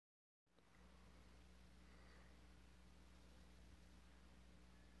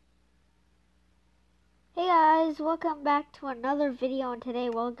Hey guys, welcome back to another video, and today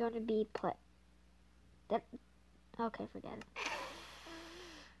we're going to be okay, forget it.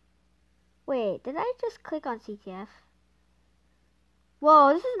 Wait, did I just click on CTF?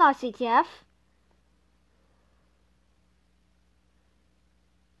 Whoa, this is not CTF.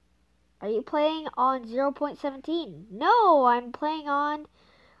 Are you playing on 0.17? No, I'm playing on,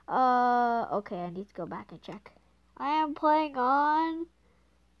 okay, I need to go back and check. I am playing on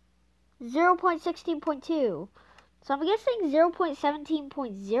 0.16.2. So I'm guessing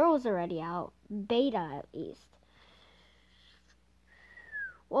 0.17.0 is already out. Beta, at least.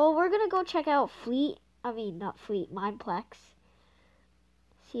 Well, we're gonna go check out mineplex.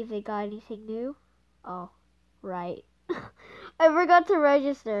 See if they got anything new. Oh, right. I forgot to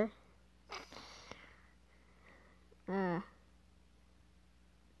register.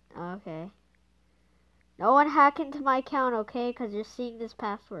 Okay. No one hack into my account, okay? Because you're seeing this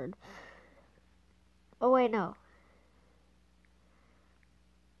password. Oh, wait, no.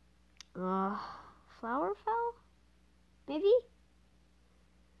 Flower fell? Maybe?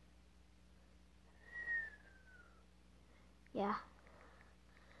 Yeah.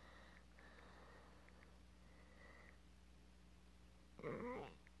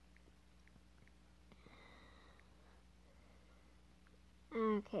 Alright.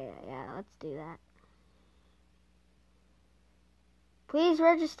 Okay, yeah, let's do that. Please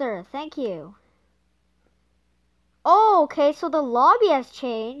register. Thank you. Oh, okay, so the lobby has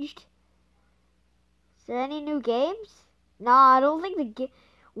changed. Is there any new games? Nah, I don't think the game...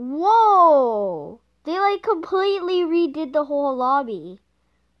 Whoa! They, like, completely redid the whole lobby.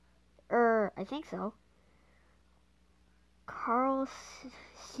 I think so. Carl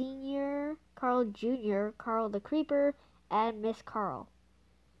Sr., Carl Jr., Carl the Creeper, and Miss Carl.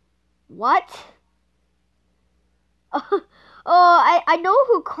 What? Oh, I know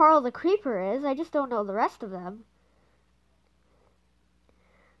who Carl the Creeper is. I just don't know the rest of them.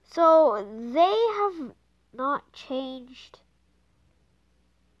 So, they have not changed.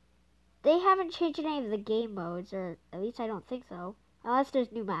 They haven't changed any of the game modes, or at least I don't think so. Unless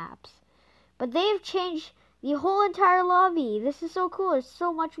there's new maps. But they've changed the whole entire lobby. This is so cool. There's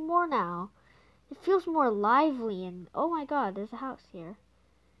so much more now. It feels more lively, and oh my god, there's a house here.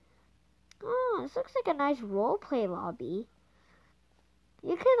 Oh, this looks like a nice roleplay lobby.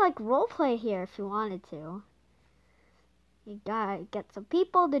 You could like roleplay here if you wanted to. You gotta get some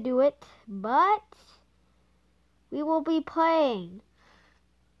people to do it, but we will be playing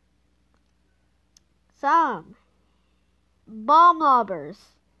some bomb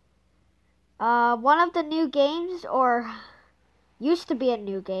lobbers. One of the new games, or used to be a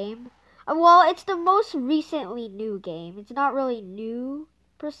new game. Well, it's the most recently new game. It's not really new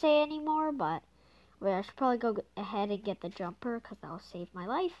per se anymore, but wait, I should probably go ahead and get the jumper because that'll save my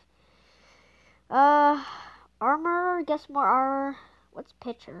life. Armor, guess more armor. What's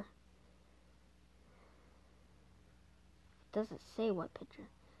pitcher? Doesn't say what pitcher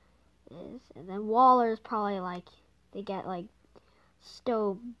is. And then Waller is probably like, they get like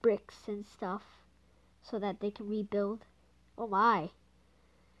stove bricks and stuff so that they can rebuild. Oh my.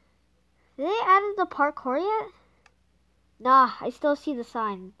 Did they added the parkour yet? Nah, I still see the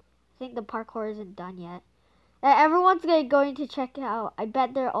sign. I think the parkour isn't done yet. Everyone's going to check it out. I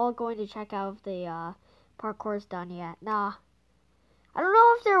bet they're all going to check out if the parkour's done yet. Nah. I don't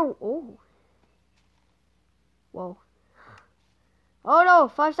know if they're... Oh. Whoa. Oh no,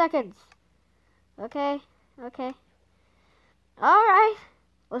 5 seconds. Okay, okay. Alright.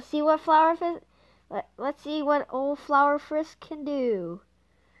 Let's see what let's see what old Flower Frisk can do.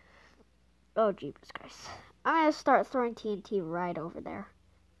 Oh, jeepers Christ. I'm gonna start throwing TNT right over there.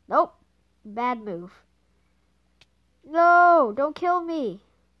 Nope. Bad move. No, don't kill me.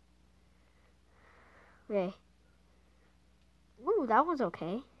 Okay. Ooh, that one's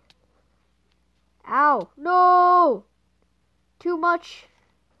okay. Ow. No! Too much.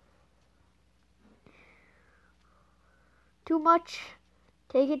 Too much.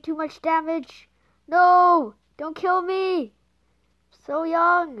 Taking too much damage. No! Don't kill me! So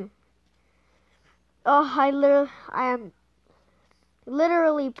young. Oh, I am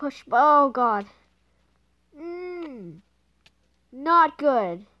literally pushed. Oh, God. Not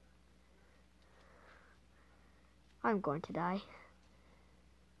good. I'm going to die.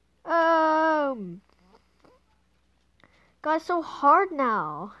 God, it's so hard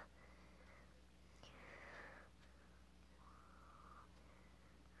now.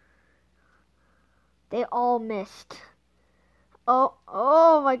 They all missed.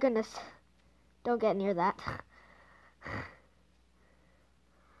 Oh my goodness. Don't get near that.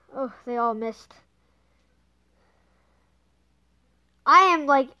 Oh, they all missed. I am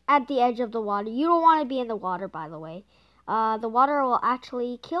like at the edge of the water. You don't want to be in the water, by the way. The water will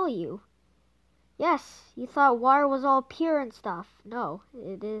actually kill you. Yes, you thought water was all pure and stuff. No,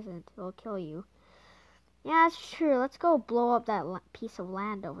 it isn't. It'll kill you. Yeah, that's true. Let's go blow up that piece of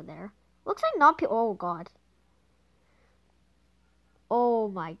land over there. Looks like not pure. Oh, God. Oh,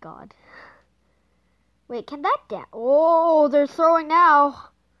 my God. Wait, can that down? Oh, they're throwing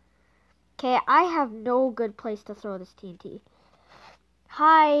now. Okay, I have no good place to throw this TNT.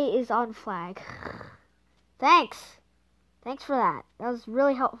 Hi is on flag. Thanks. Thanks for that. That was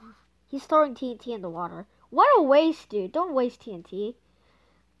really helpful. He's throwing TNT in the water. What a waste, dude. Don't waste TNT.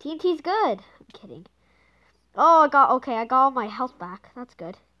 TNT's good. I'm kidding. Oh, I got all my health back. That's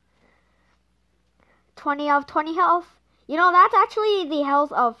good. 20 out of 20 health. You know, that's actually the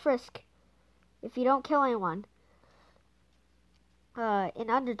health of Frisk. If you don't kill anyone. In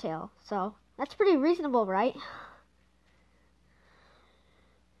Undertale. So, that's pretty reasonable, right?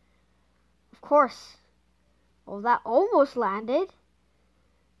 Of course. Oh, that almost landed.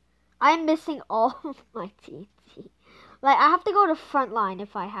 I'm missing all of my TNT. Like, I have to go to front line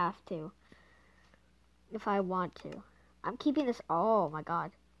if I have to. If I want to. I'm keeping this. Oh, my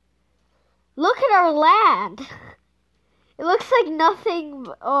God. Look at our land. It looks like nothing.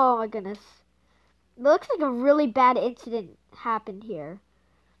 Oh, my goodness. It looks like a really bad incident happened here.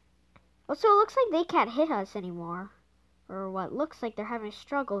 Also, it looks like they can't hit us anymore. Or what looks like they're having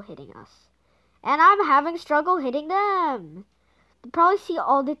struggle hitting us. And I'm having struggle hitting them. You probably see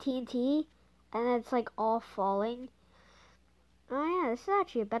all the TNT. And it's like all falling. Oh yeah, this is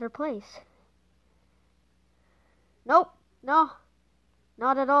actually a better place. Nope. No.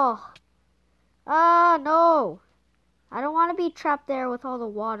 Not at all. No. I don't want to be trapped there with all the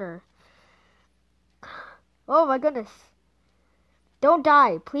water. Oh my goodness. Don't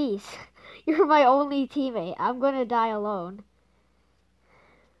die, please. You're my only teammate. I'm gonna die alone.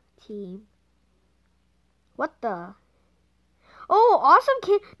 Team. What the? Oh, awesome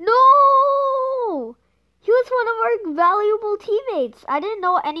kid. No! He was one of our valuable teammates. I didn't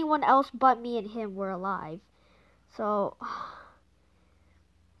know anyone else but me and him were alive. So...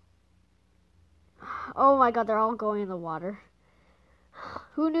 Oh my God, they're all going in the water.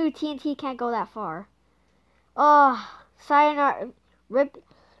 Who knew TNT can't go that far? Oh, sayonara. Rip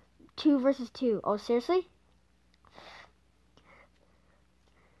 2 versus 2. Oh, seriously?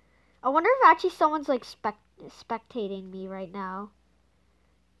 I wonder if actually someone's like spectating me right now.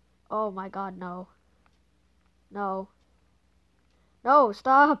 Oh my God, no. No. No,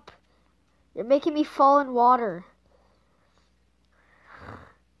 stop. You're making me fall in water.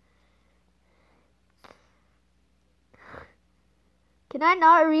 Can I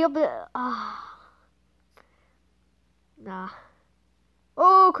not rebuild? Nah.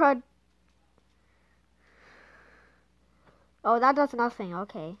 Oh, crud. Oh, that does nothing.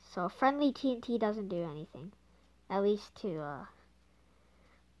 Okay, so friendly TNT doesn't do anything. At least to,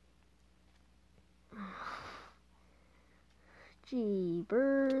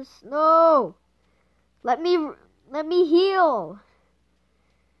 Jeebers. No! Let me heal!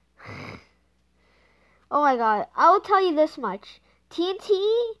 Oh my God. I will tell you this much.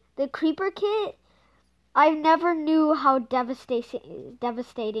 TNT, the creeper kit, I never knew how devastating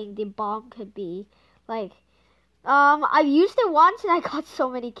the bomb could be. Like, I've used it once and I got so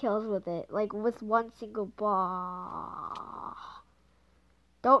many kills with it. Like, with one single bomb.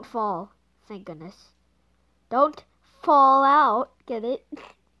 Don't fall. Thank goodness. Don't fall out. Get it?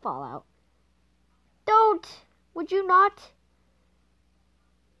 Fall out. Don't! Would you not?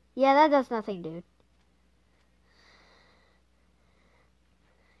 Yeah, that does nothing, dude.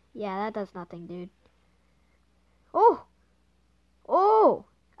 Yeah, that does nothing, dude. Oh! Oh!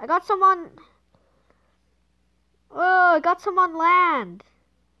 I got some on... Oh, I got some on land.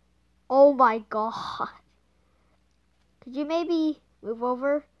 Oh my God. Could you maybe move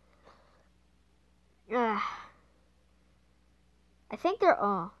over? I think they're...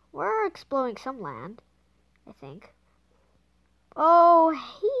 we're exploring some land. I think. Oh,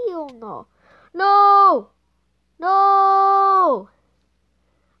 hell no. No! No!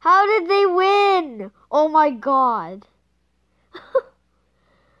 How did they win? Oh my God.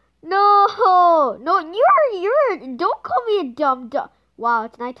 No, don't call me a dumb. Wow,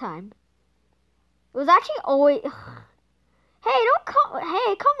 it's nighttime. It was actually always. Hey,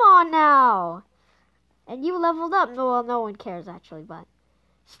 come on now. And you leveled up. No, well, no one cares actually, but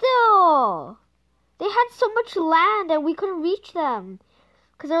still, they had so much land and we couldn't reach them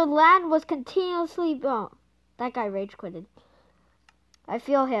because our land was continuously. Oh, that guy rage quitted. I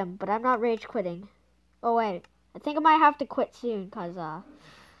feel him, but I'm not rage quitting. Oh wait, I think I might have to quit soon because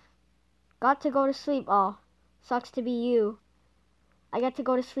got to go to sleep. Oh, sucks to be you. I get to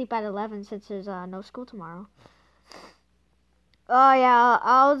go to sleep at 11 since there's no school tomorrow. Oh yeah,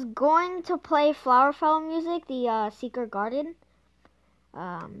 I was going to play Flower Fell music, the Secret Garden.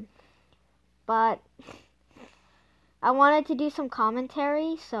 But I wanted to do some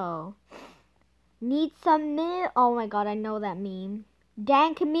commentary, so need some minute. Oh my god, I know that meme.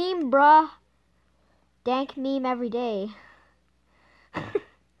 Dank meme, bruh. Dank meme every day.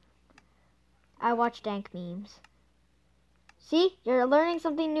 I watch dank memes. See, you're learning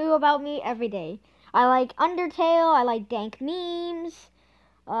something new about me every day. I like Undertale. I like dank memes.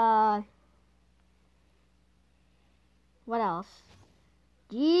 What else?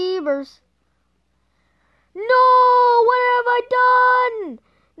 Jeebers. No! What have I done?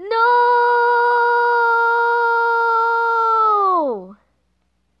 No!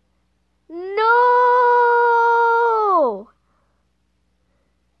 No!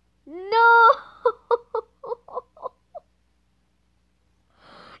 No!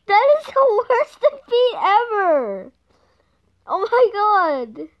 That is the worst defeat ever! Oh my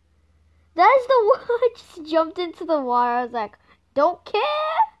god! That is the one. I just jumped into the water. I was like, don't care?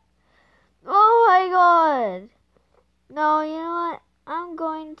 Oh my god! No, you know what? I'm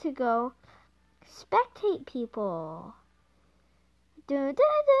going to go spectate people. Da da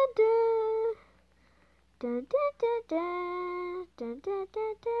da da. Da da da da. Da da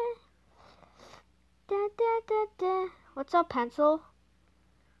da da. Da da da da. What's up, Pencil?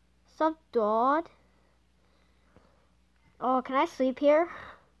 What's up, Dad? Oh, can I sleep here?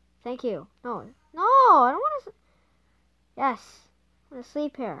 Thank you. No, I don't want to. Yes, I want to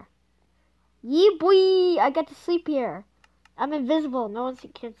sleep here. Yee boy, I get to sleep here. I'm invisible. No one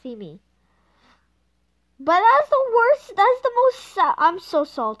can see me. But that's the worst. That's the most. I'm so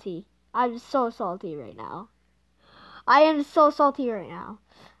salty. I'm so salty right now. I am so salty right now.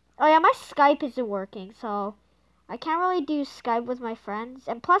 Oh yeah, my Skype isn't working, so I can't really do Skype with my friends.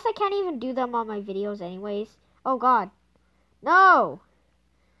 And plus, I can't even do them on my videos anyways. Oh god. No!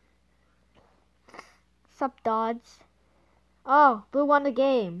 Sup, Dodds? Oh, Blue won the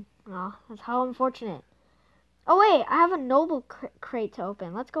game. Oh, that's how unfortunate. Oh wait, I have a noble crate to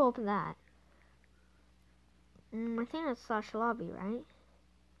open. Let's go open that. I think that's slash lobby, right?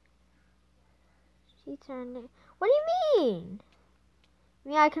 She turned it. What do you mean?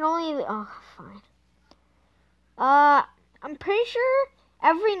 I can only. Oh, fine. I'm pretty sure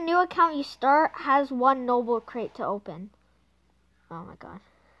every new account you start has one noble crate to open. Oh my god.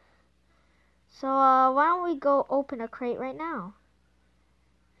 So, why don't we go open a crate right now?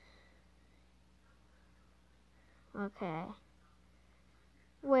 Okay.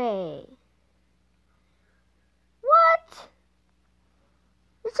 Wait. What?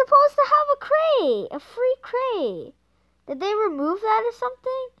 You're supposed to have a crate, a free crate. Did they remove that or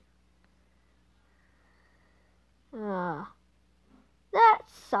something? That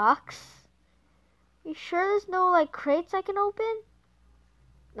sucks. You sure there's no like crates I can open?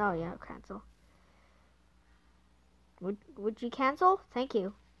 No, yeah, cancel. Would you cancel? Thank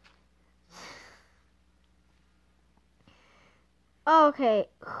you. Okay,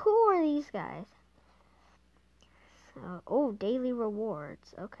 who are these guys? Oh, daily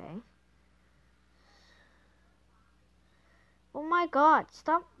rewards. Okay. Oh my god,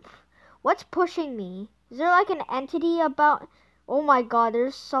 stop. What's pushing me? Is there like an entity about? Oh my god,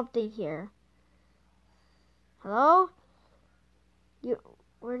 there's something here. Hello? You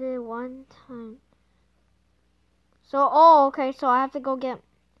ordered one time. So, oh, okay, so I have to go get.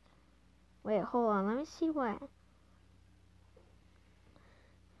 Wait, hold on, let me see what.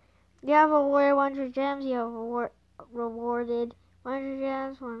 You have awarded 100 gems, you have rewarded 100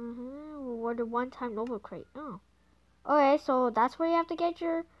 gems, rewarded one-time noble crate. Oh. Okay, so that's where you have to get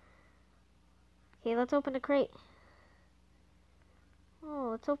your. Okay, let's open the crate. Oh,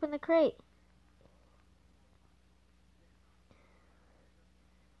 let's open the crate.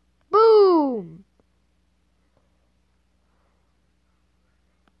 Boom!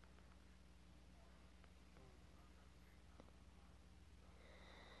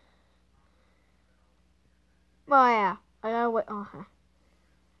 Oh yeah, I gotta wait. Okay.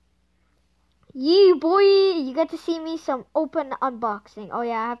 Yee boy, you get to see me some open unboxing. Oh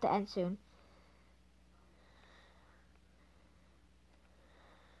yeah, I have to end soon.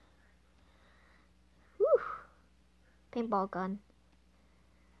 Whew. Paintball gun.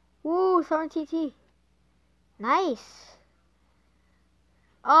 Woo, Thorn TT. Nice.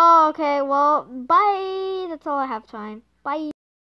 Oh, okay, well, bye. That's all I have time. Bye.